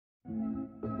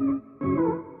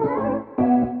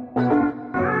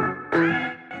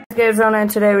Arizona, and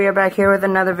today we are back here with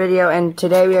another video, and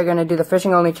today we are going to do the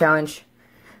fishing only challenge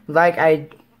like I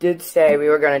did say we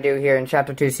were going to do here in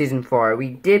chapter 2 season 4. We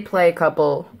did play a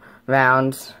couple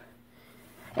rounds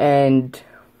and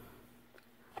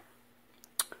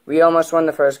we almost won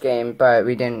the first game, but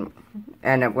we didn't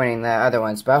end up winning the other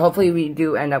ones, but hopefully we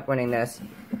do end up winning this.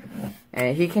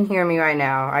 And he can hear me right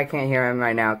now. I can't hear him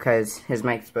right now because his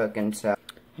mic's broken. So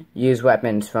use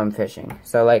weapons from fishing.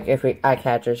 So like if I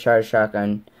catch a charged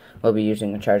shotgun, we'll be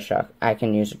using a charged shotgun. I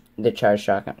can use the charged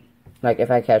shotgun. Like if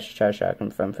I catch a charged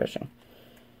shotgun from fishing.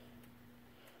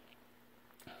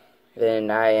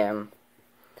 Then I've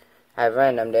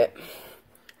randomed it,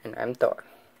 and I'm Thor.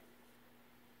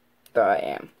 Thor I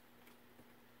am.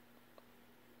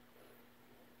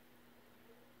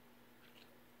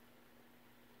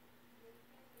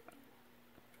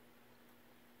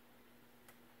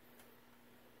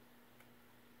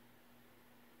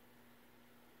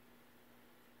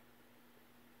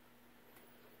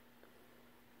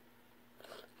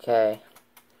 Okay,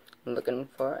 I'm looking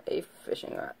for a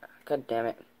fishing rod. God damn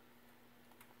it.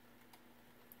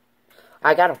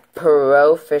 I got a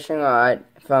pro fishing rod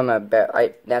from a bear.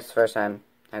 That's the first time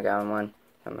I got one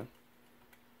from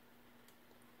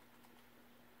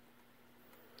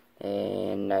a.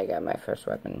 And I got my first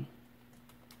weapon.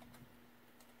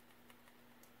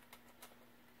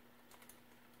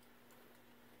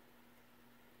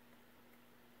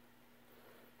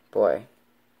 Boy.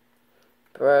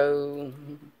 Pro.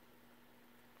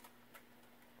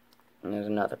 And there's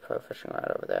another pro fishing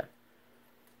rod over there.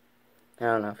 I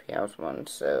don't know if he has one,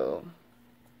 so.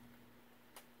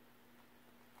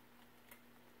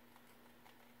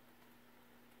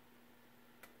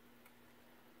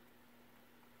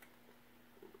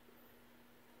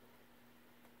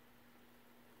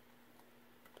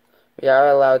 We are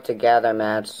allowed to gather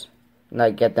mats,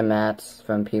 like get the mats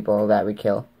from people that we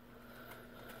kill.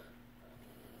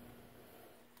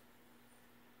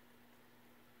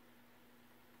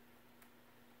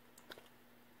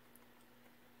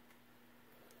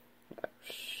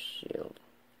 Shield.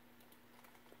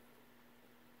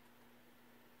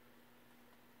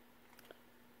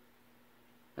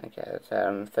 Okay, let's add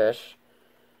him fish.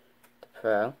 The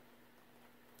pro.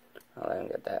 I'll let him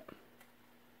get that.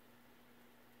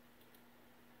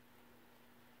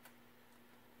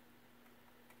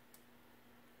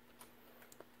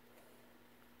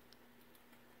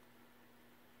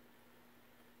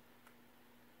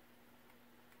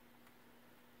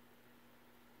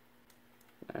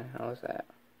 How was that?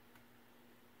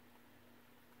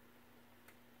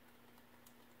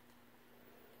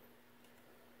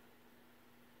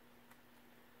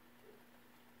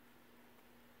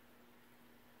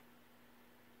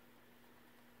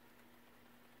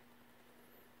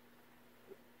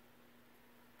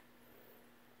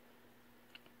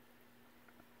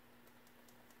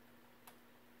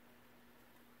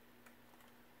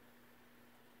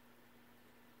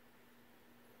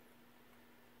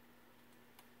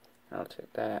 I'll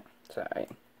take that. Sorry.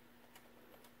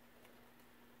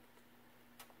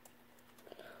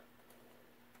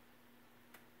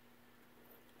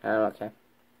 I'm okay.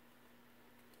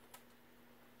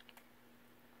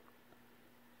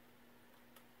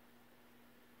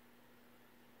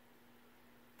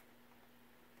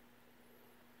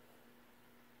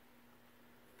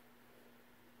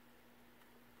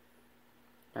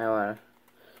 I wanna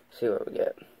see what we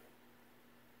get.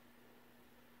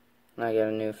 I get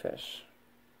a new fish.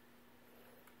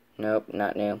 Nope,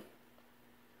 not new.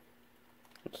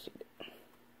 Let's see.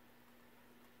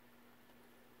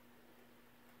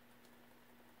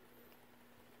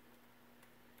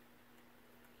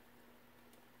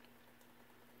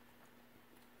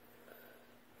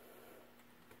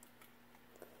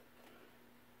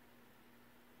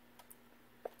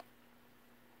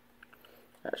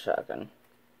 Got a shotgun.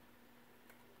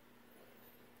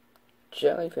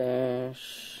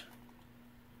 Jellyfish.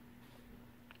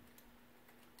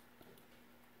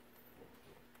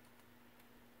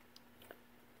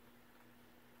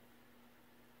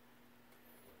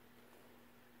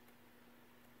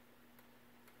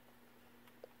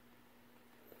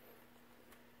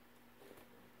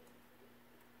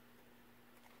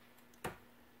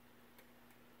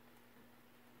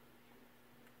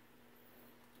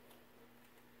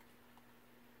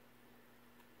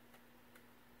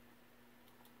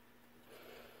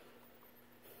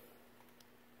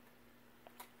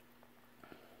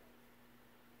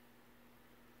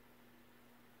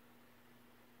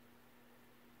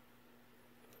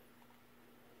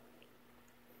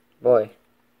 Boy.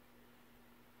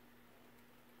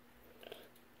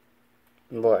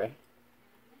 Boy.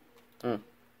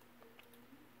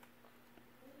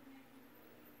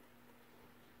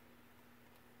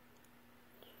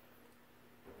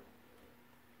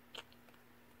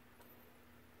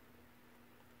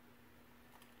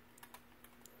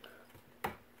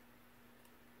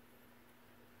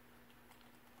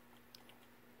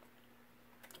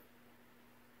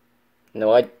 No,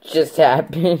 what just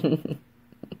happened?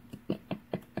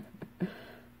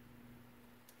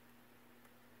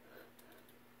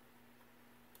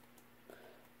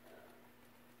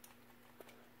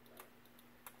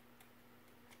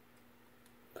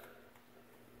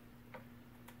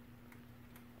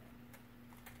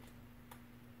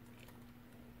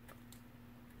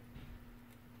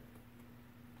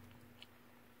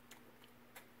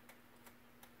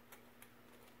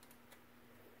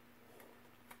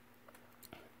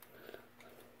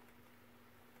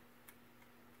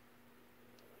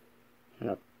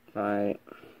 Right.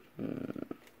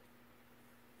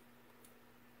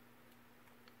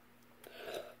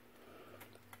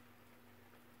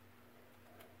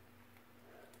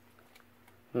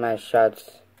 My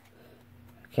shots.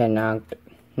 Okay,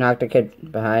 knocked the kid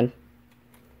behind.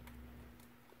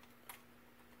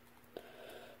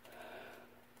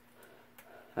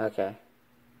 Okay.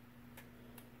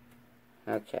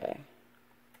 Okay.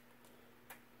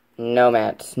 No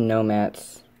mats. No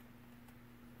mats.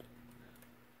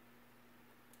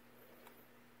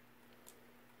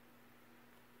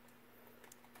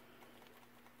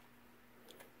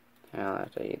 I'll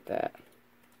have to eat that.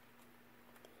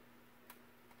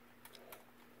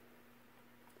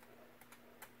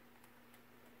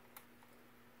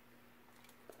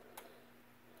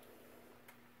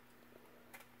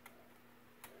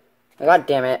 God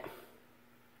damn it.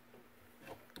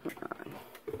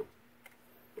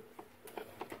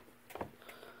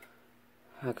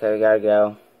 Okay, we gotta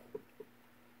go.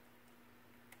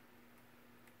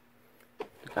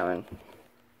 Coming.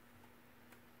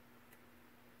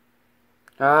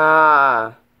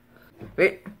 Ah!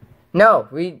 No,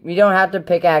 we don't have to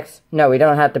pickaxe. No, we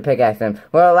don't have to pickaxe them.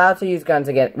 We're allowed to use guns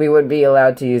again. We would be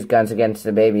allowed to use guns against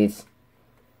the babies.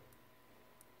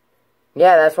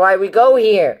 Yeah, that's why we go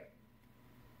here.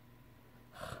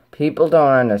 People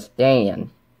don't understand.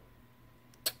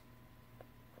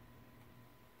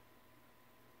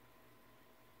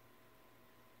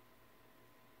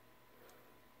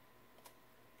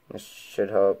 I should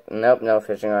hope. Nope, no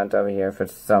fishing rods over here for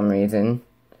some reason.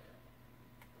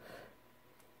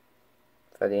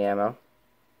 For the ammo.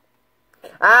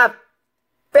 Ah!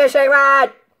 Fishing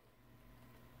rod!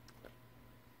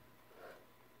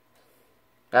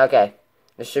 Okay.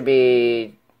 There should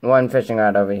be one fishing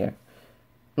rod over here.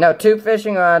 No, 2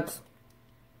 fishing rods.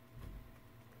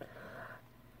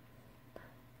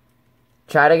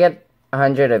 Try to get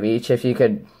 100 of each if you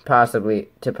could possibly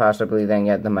then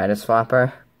get the Midas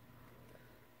Flopper.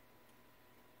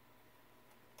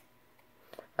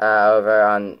 Over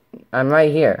on... I'm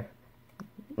right here.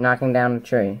 Knocking down a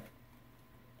tree.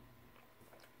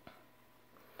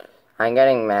 I'm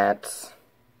getting mats.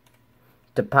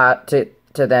 To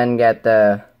then get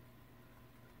the...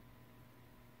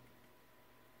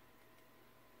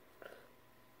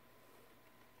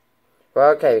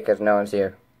 Well, okay, because no one's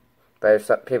here. But if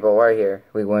some people were here,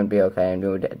 we wouldn't be okay, and we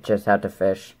would just have to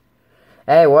fish.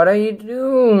 Hey, what are you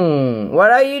doing? What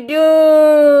are you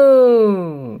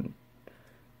doing?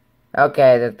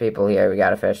 Okay, there's people here. We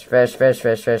gotta fish. Fish, fish,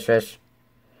 fish, fish, fish.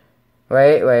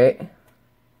 Wait.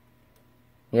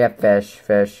 Yeah, fish,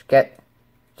 fish.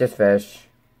 Just fish.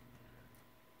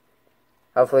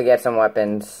 Hopefully get some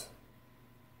weapons.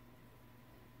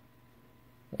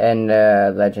 And,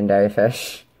 legendary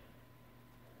fish.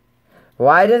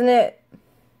 Why doesn't it...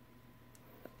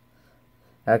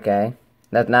 Okay.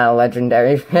 That's not a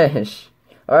legendary fish.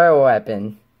 Or a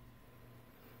weapon.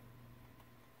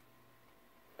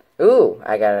 Ooh,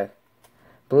 I got a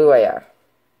blue AR.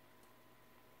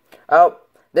 Oh,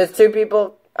 there's 2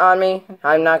 people on me.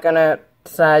 I'm not gonna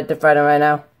decide to fight them right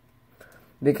now.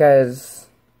 Because...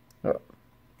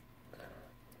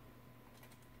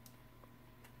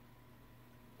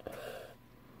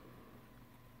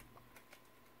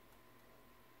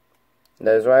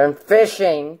 Those were I'm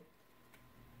fishing.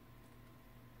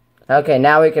 Okay,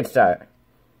 now we can start.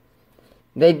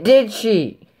 They did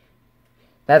cheat.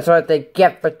 That's what they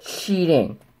get for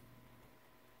cheating.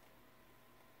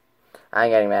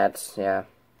 I'm getting mats, yeah.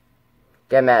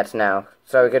 Get mats now,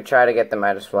 so we could try to get the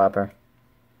Midas Flopper.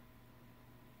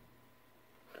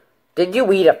 Did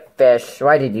you eat a fish?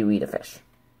 Why did you eat a fish?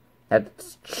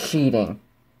 That's cheating.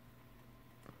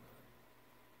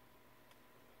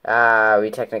 We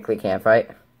technically can't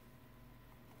fight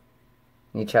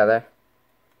each other.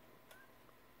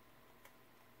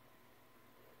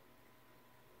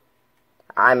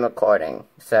 I'm recording,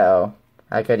 so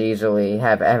I could easily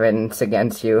have evidence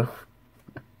against you.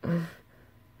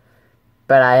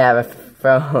 But I have a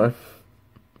phone.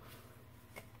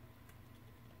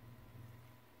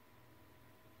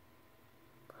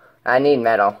 I need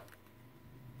metal.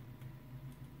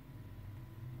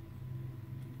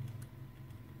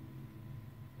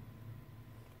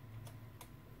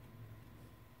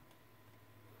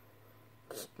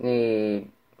 Need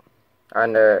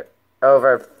over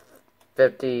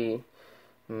 50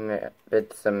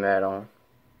 bits of metal.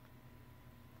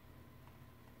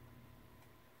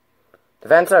 The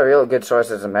vents are real good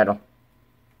sources of metal.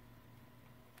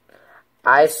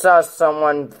 I saw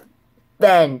someone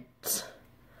vent.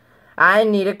 I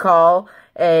need to call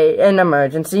an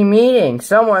emergency meeting.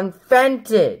 Someone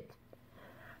vented.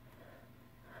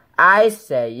 I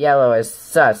say yellow is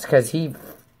sus because he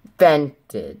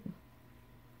vented.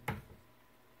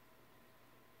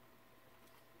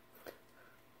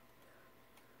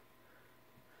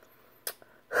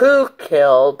 Who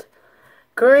killed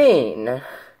Green?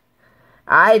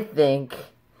 I think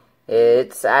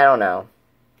it's, I don't know.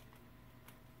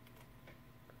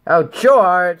 Oh,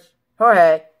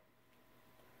 Jorge.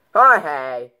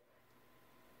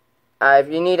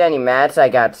 If you need any mats, I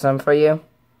got some for you.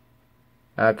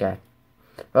 Okay.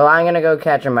 Well, I'm gonna go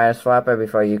catch a Midas Flopper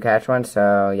before you catch one,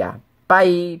 so yeah.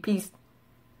 Bye! Peace!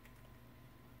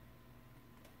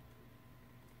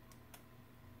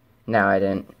 No, I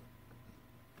didn't.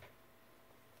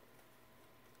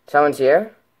 Someone's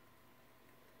here?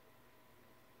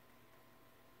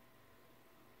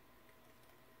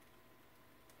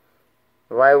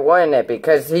 Why wouldn't it?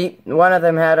 Because one of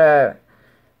them had a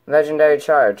legendary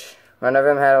charge.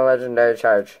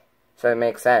 So it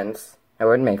makes sense. It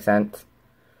would make sense.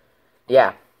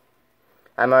 Yeah.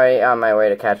 I'm already on my way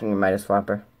to catching a Midas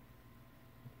Flopper.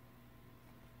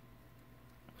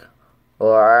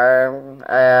 Or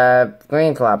a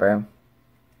green Flopper.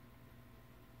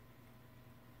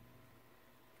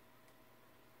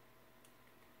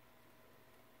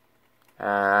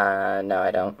 No,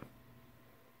 I don't.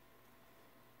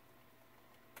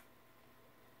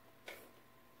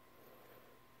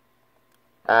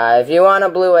 If you want a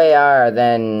blue AR,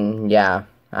 then yeah,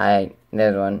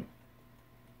 there's one.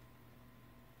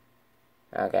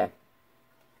 Okay.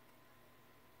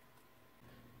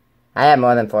 I have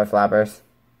more than 4 floppers.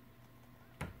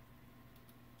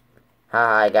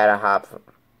 Haha, I got a hop.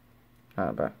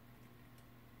 Oh, bro.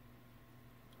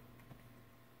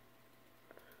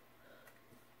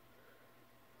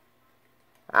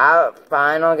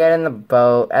 Fine, I'll get in the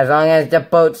boat. As long as the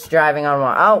boat's driving on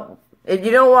water. Oh, if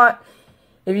you don't want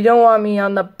me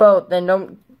on the boat, then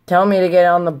don't tell me to get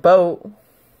on the boat.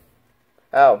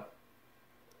 Oh.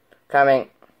 Coming.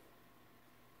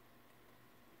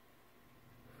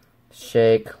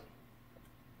 Shake.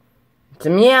 It's a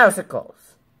Meowsicles.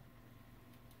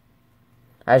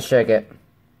 I shook it.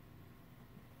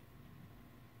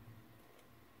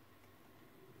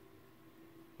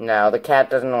 No, the cat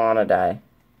doesn't want to die.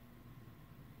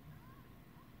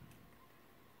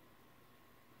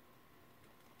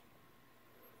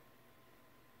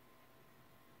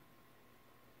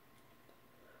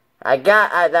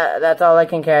 That's all I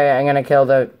can carry. I'm gonna kill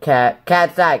the cat.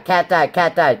 Cat died. Cat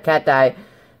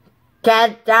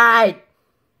died!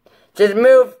 Just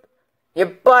move your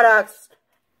buttocks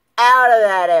out of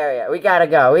that area. We gotta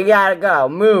go.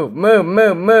 Move.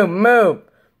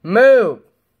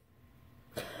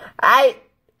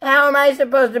 How am I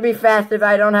supposed to be fast if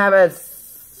I don't have a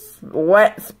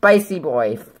wet, spicy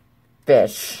boy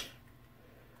fish?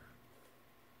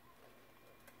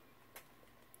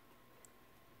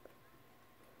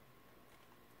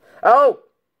 Oh!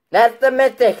 That's the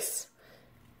mythics!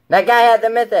 That guy had the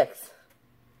mythics.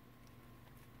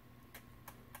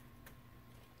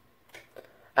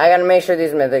 I gotta make sure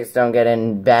these mythics don't get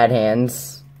in bad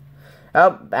hands.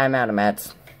 Oh, I'm out of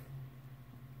mats.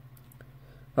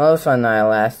 Well, this one I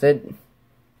lasted.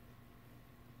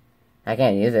 I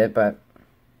can't use it, but...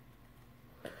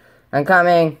 I'm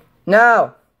coming!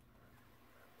 No!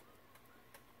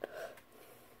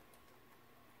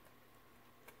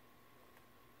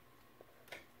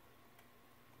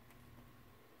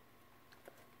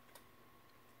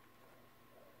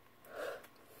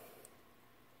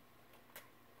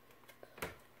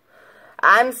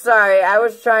 I'm sorry, I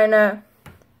was trying to...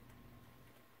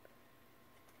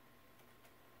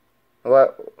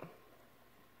 What?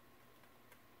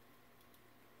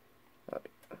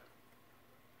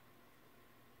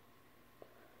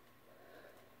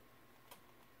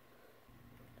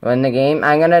 Win the game?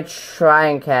 I'm gonna try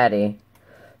and caddy.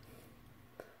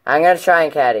 I'm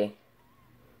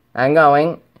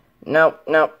going. Nope.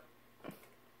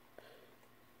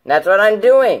 That's what I'm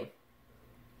doing.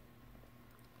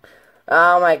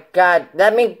 Oh my god.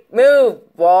 Let me move,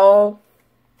 wall.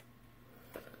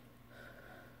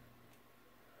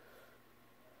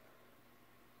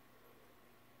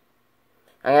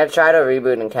 I'm gonna try to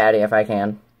reboot in Caddy if I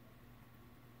can.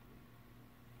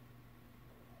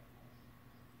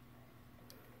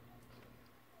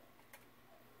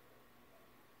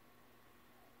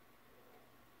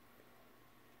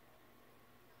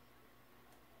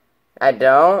 I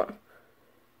don't.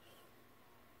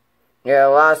 You're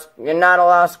not a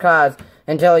lost cause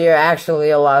until you're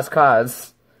actually a lost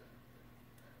cause.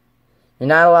 You're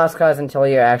not a lost cause until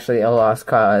you're actually a lost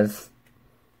cause.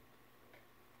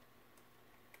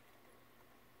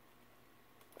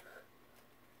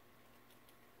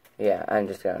 Yeah, I'm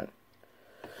just gonna...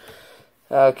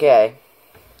 Okay.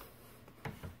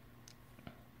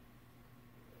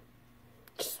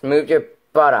 Just move your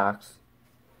buttocks.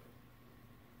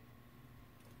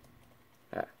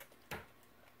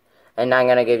 And I'm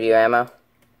gonna give you ammo.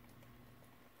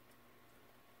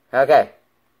 Okay.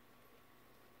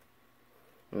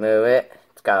 Move it.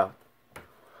 Let's go.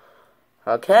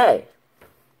 Okay.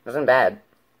 Wasn't bad.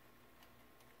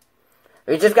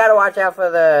 We just gotta watch out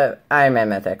for the Iron Man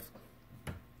mythics.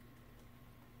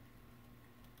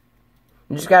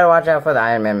 You just gotta watch out for the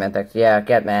Iron Man mythics. Yeah,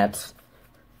 get mats.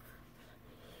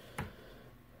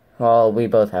 Well, we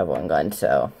both have one gun,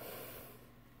 so...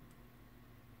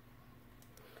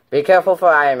 Be careful for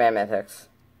Iron Man mythics.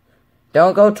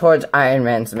 Don't go towards Iron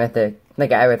Man's mythic. The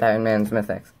guy with Iron Man's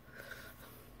mythics.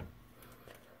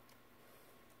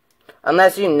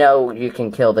 Unless you know you can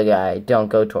kill the guy, don't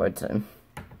go towards him.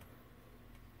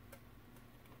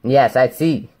 Yes, I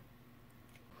see.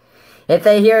 If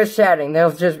they hear us shouting,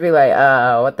 they'll just be like,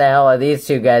 what the hell are these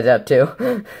two guys up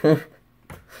to?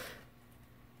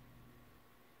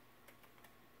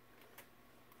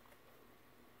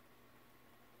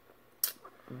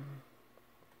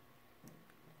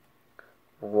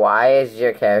 Why is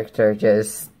your character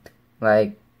just,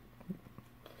 like,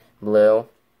 blue?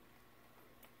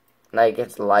 Like,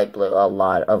 it's light blue, a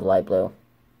lot of light blue.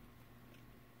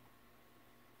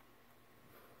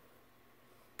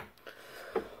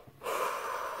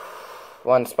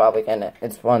 One's probably gonna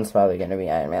be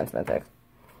Iron Man's mythic.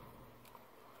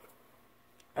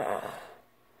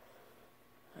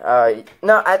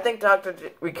 No, I think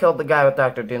we killed the guy with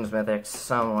Dr. Doom's mythics,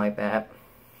 something like that.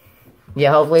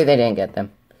 Yeah, hopefully they didn't get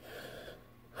them.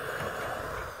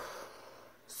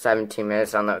 17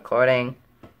 minutes on the recording.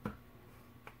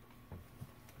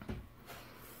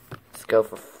 Let's go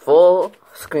for full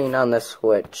screen on the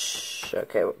Switch.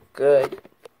 Okay, we're good.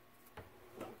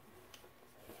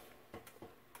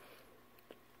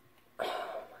 Oh my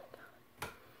god.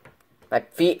 My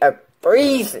feet are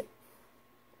freezing.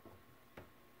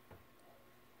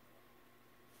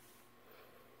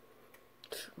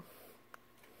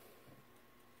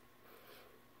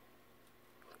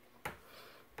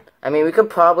 I mean, we could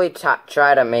probably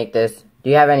try to make this. Do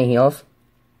you have any heals?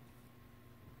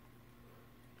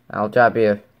 I'll drop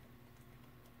you.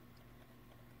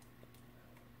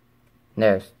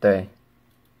 There's 3.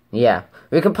 Yeah.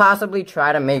 We could possibly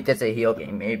try to make this a heal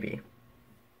game, maybe.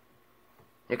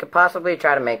 You could possibly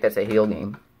try to make this a heal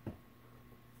game.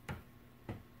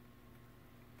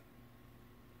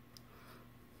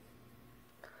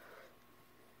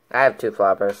 I have 2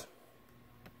 floppers.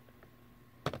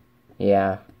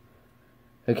 Yeah.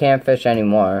 We can't fish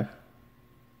anymore.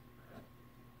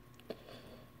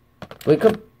 We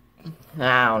could...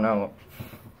 I don't know.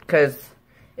 Because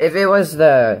if it was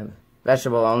the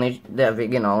vegetable only, the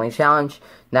vegan only challenge,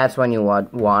 that's when you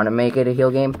want to make it a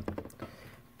heal game.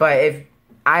 But if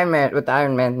with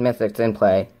Iron Man mythics in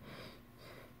play,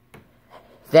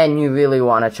 then you really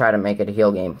want to try to make it a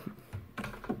heal game.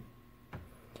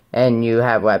 And you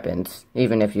have weapons,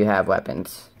 even if you have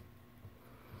weapons.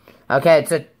 Okay,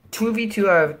 it's a 2v2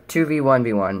 or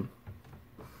 2v1v1.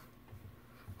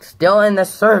 Still in the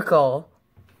circle.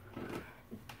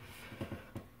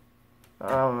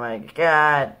 Oh my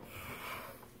god.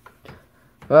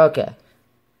 Okay.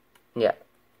 Yeah.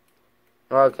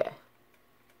 Okay.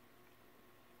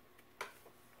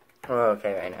 We're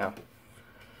okay right now.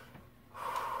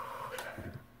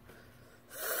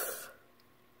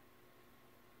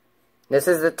 This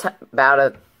is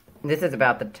about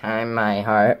the time my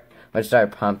heart would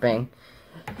start pumping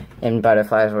and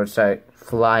butterflies would start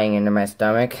flying into my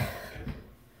stomach.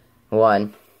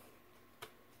 1.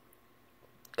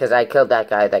 Because I killed that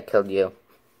guy that killed you.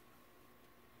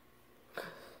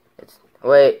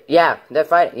 Wait, yeah, they're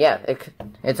fighting. Yeah,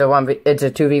 it's a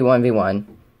 2v1v1.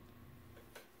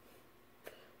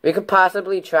 We could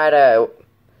possibly try to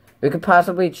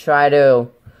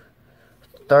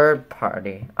third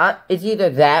party. It's either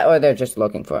that or they're just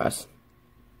looking for us.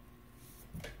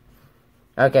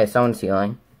 Okay, someone's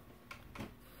healing.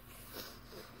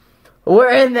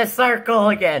 We're in the circle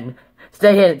again.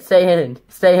 Stay hidden, stay hidden,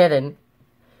 stay hidden.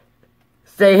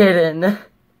 Stay hidden.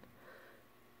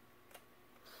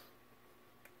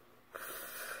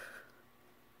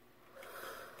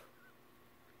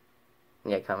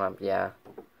 Yeah, come up, yeah.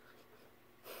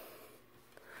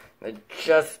 They're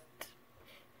just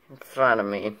in front of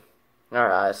me.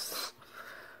 Or us.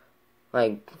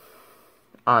 Like,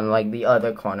 on, like, the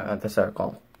other corner of the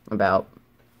circle. About.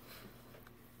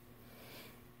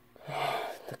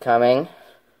 They're coming.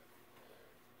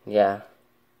 Yeah.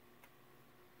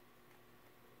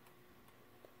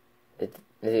 It's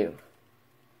you.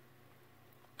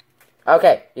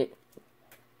 Okay.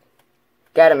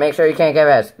 Get it. Make sure you can't get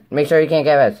res. Make sure you can't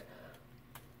get res.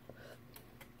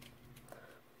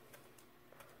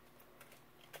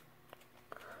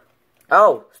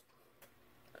 Oh.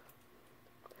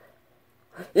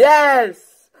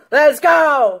 Yes! Let's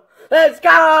go! Let's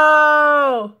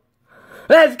go!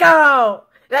 Let's go!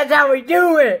 That's how we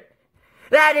do it!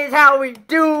 That is how we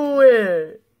do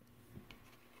it!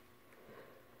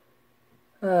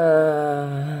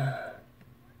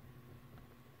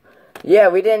 Yeah,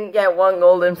 we didn't get one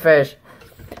golden fish.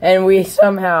 And we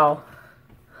somehow...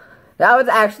 That was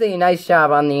actually a nice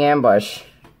job on the ambush.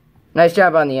 Nice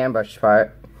job on the ambush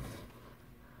part.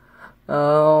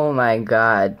 Oh my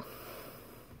god.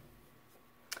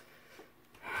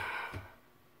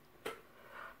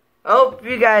 I hope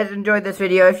you guys enjoyed this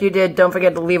video. If you did, don't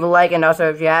forget to leave a like. And also,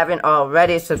 if you haven't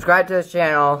already, subscribe to this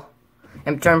channel.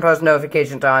 And turn post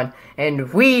notifications on.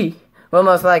 And we will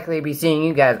most likely be seeing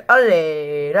you guys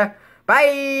later.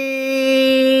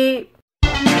 Bye!